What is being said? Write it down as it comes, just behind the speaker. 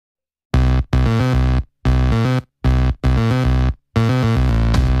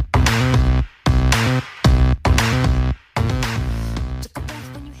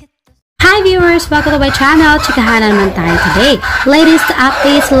viewers, welcome to my channel. Chikahan naman tayo today. Latest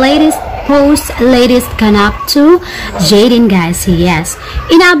updates, latest posts, latest ganap to Jadine, guys. Yes,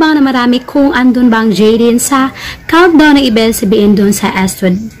 inaabangan na marami kung andun bang Jadine sa countdown ng ABS-CBN doon sa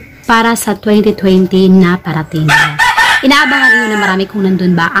Astwood para sa 2020 na parating. Inaabangan yun na marami kung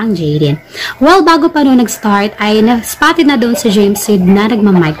nandun ba ang Jadine. Well, bago pa noon nag-start, ay spotted na doon si James Sid na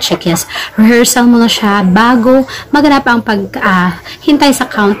nagma-mic check. Yes, rehearsal muna siya bago maganap ang hintay sa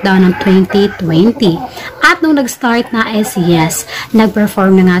countdown ng 2020. At nung nag-start na is yes,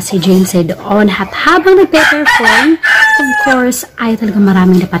 nag-perform na nga si James Sid on at habang nag-perform, of course, ay talagang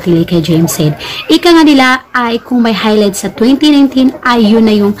maraming napatili kay James Sid. Ika nga nila ay kung may highlights sa 2019 ay yun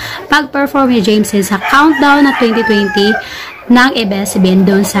na yung pag-perform ni James Sid sa countdown na 2020 ng ABS-CBN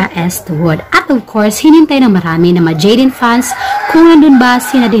doon sa Astwood. At of course, hinintay ng marami na Jadine fans kung nandun ba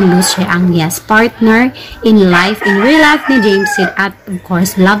si Nadine Lustre ang yes partner in life, in real life ni James Sid at of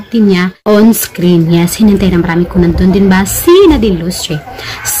course, love team niya on screen. Yes, hinintay ng marami kung nandun din ba si Nadine Lustre.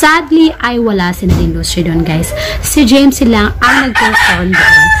 Sadly, ay wala si Nadine Lustre doon, guys. Si James Sid lang ang nag-perform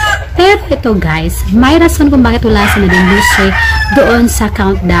doon. Pero ito, guys, may rason kung bakit wala si Nadine Lustre doon sa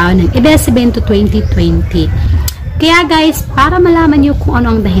countdown ng ABS-CBN to 2020. Kaya guys, para malaman nyo kung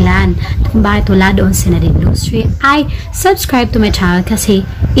ano ang dahilan kung bakit wala doon si Nadine Lustre, ay subscribe to my channel kasi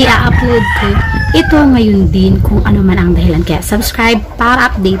i-upload ko ito ngayon din kung ano man ang dahilan. Kaya subscribe para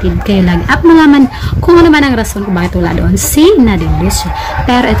updated kayo lagi at malaman kung ano man ang rason kung bakit wala doon si Nadine Lustre.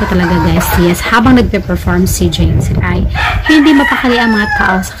 Pero ito talaga, guys, yes, habang nagpe-perform si James Sid ay hindi mapakali ang mga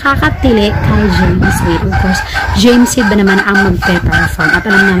tao sa kakatili kay James Sid. Of course, James Sid ba naman ang magpe-perform at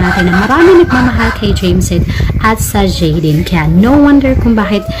alam na natin na marami nagmamahal kay James Sid at sa Jadine. Kaya no wonder kung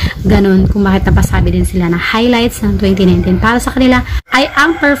bakit ganun, kung bakit napasabi din sila na highlights ng 2019 para sa kanila ay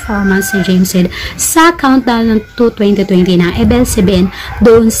ang performance ni James Sid sa countdown ng 2020 ng ABS-CBN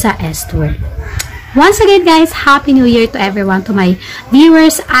doon sa Astwood. Once again, guys, Happy New Year to everyone, to my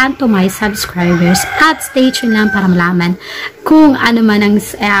viewers and to my subscribers. At stay tuned lang para malaman kung ano man ang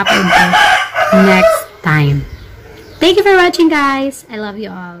i-upload ko next time. Thank you for watching, guys. I love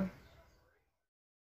you all.